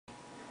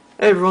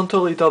Hey everyone,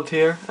 Totally Dubbed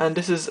here, and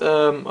this is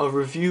a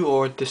review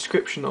or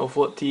description of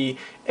what the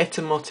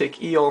Etymotic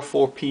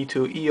ER4P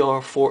to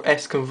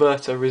ER4S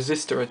converter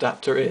resistor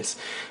adapter is.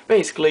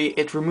 Basically,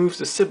 it removes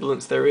the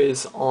sibilance there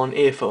is on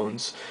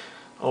earphones,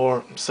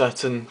 or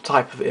certain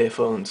type of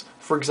earphones.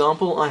 For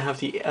example, I have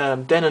the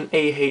Denon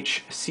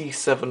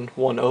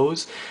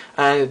AH-C710s,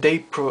 and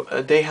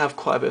they have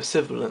quite a bit of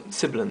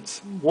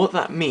sibilance. What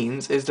that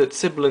means is that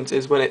sibilance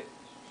is when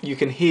you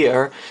can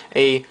hear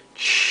a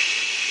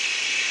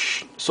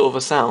sort of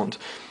a sound.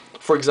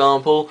 For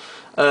example,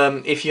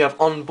 if you have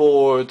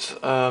onboard,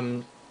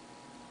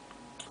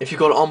 if you've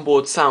got an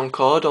onboard sound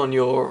card on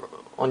your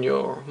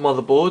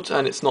motherboard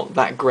and it's not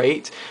that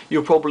great,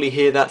 you'll probably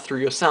hear that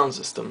through your sound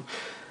system.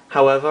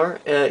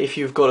 However, if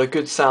you've got a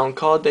good sound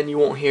card, then you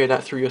won't hear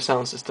that through your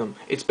sound system.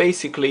 It's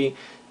basically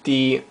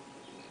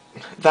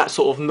that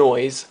sort of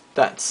noise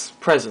that's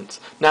present.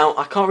 Now,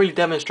 I can't really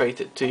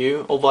demonstrate it to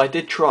you, although I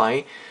did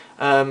try.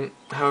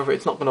 However,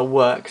 it's not going to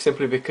work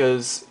simply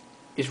because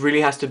it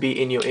really has to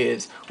be in your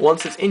ears.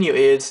 Once it's in your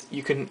ears,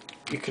 you can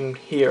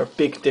hear a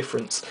big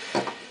difference.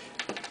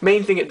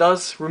 Main thing it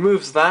does,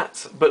 removes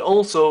that, but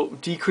also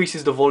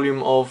decreases the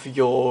volume of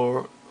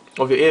your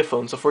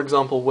earphones. So for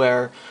example,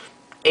 where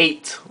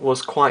 8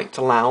 was quite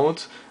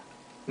loud,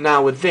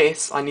 now with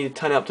this I need to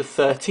turn it up to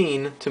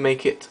 13 to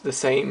make it the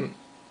same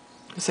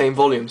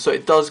volume. So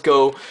it does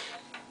go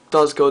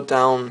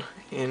down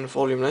in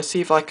volume. Let's see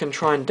if I can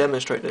try and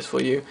demonstrate this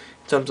for you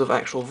in terms of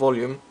actual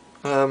volume.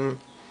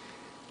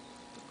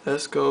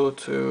 Let's go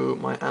to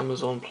my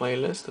Amazon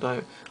playlist that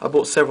I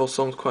bought several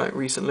songs quite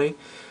recently.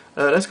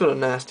 Let's go to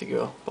Nasty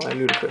Girl by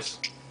Ludacris.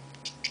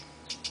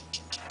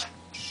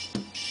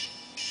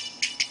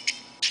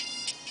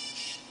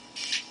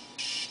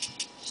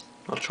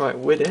 I'll try it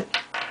with it.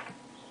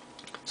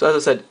 So as I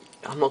said,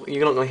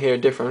 you're not going to hear a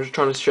difference. I'm just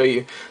trying to show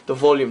you the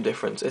volume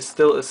difference. It's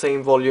still at the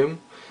same volume,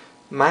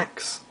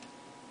 max.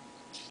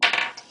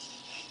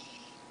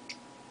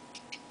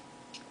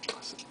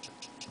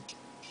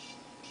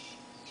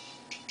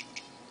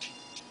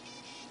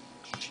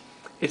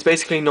 It's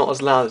basically not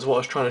as loud as what I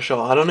was trying to show.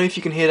 I don't know if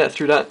you can hear that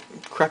through that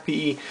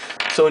crappy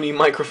Sony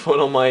microphone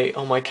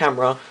on my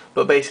camera,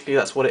 but basically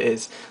that's what it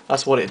is.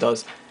 That's what it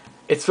does.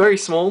 It's very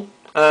small.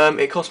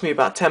 It cost me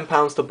about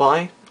 £10 to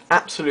buy.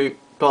 Absolute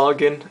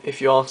bargain,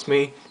 if you ask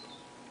me.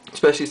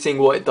 Especially seeing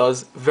what it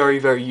does. Very,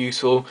 very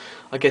useful.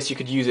 I guess you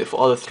could use it for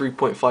other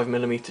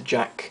 3.5mm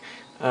jack,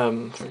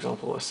 for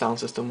example, a sound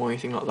system or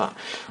anything like that.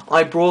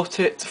 I brought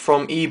it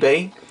from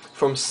eBay,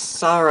 from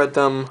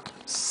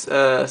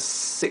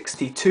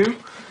Saradam62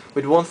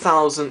 with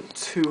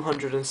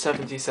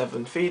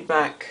 1,277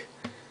 feedback,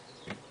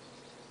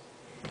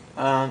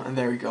 and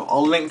there we go.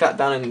 I'll link that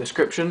down in the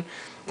description.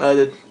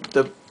 The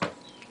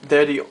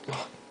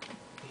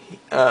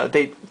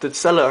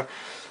seller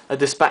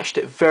dispatched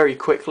it very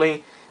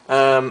quickly,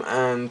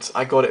 and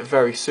I got it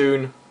very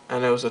soon,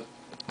 and there was a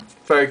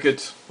very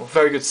good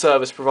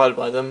service provided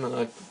by them,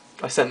 and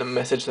I sent them a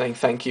message saying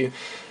thank you.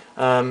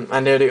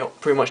 And they're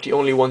pretty much the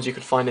only ones you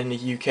could find in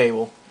the UK.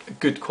 Well, a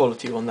good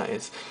quality one, that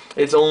is.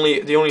 The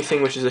only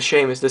thing which is a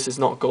shame is this is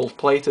not gold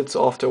plated,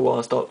 so after a while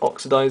I start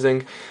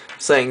oxidizing,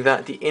 saying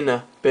that the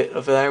inner bit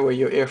of there where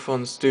your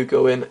earphones do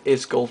go in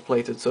is gold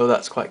plated, so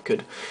that's quite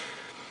good.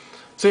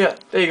 So yeah,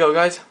 there you go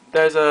guys,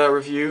 there's a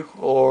review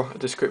or a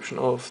description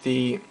of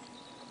the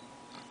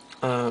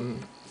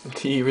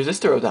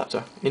resistor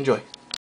adapter. Enjoy.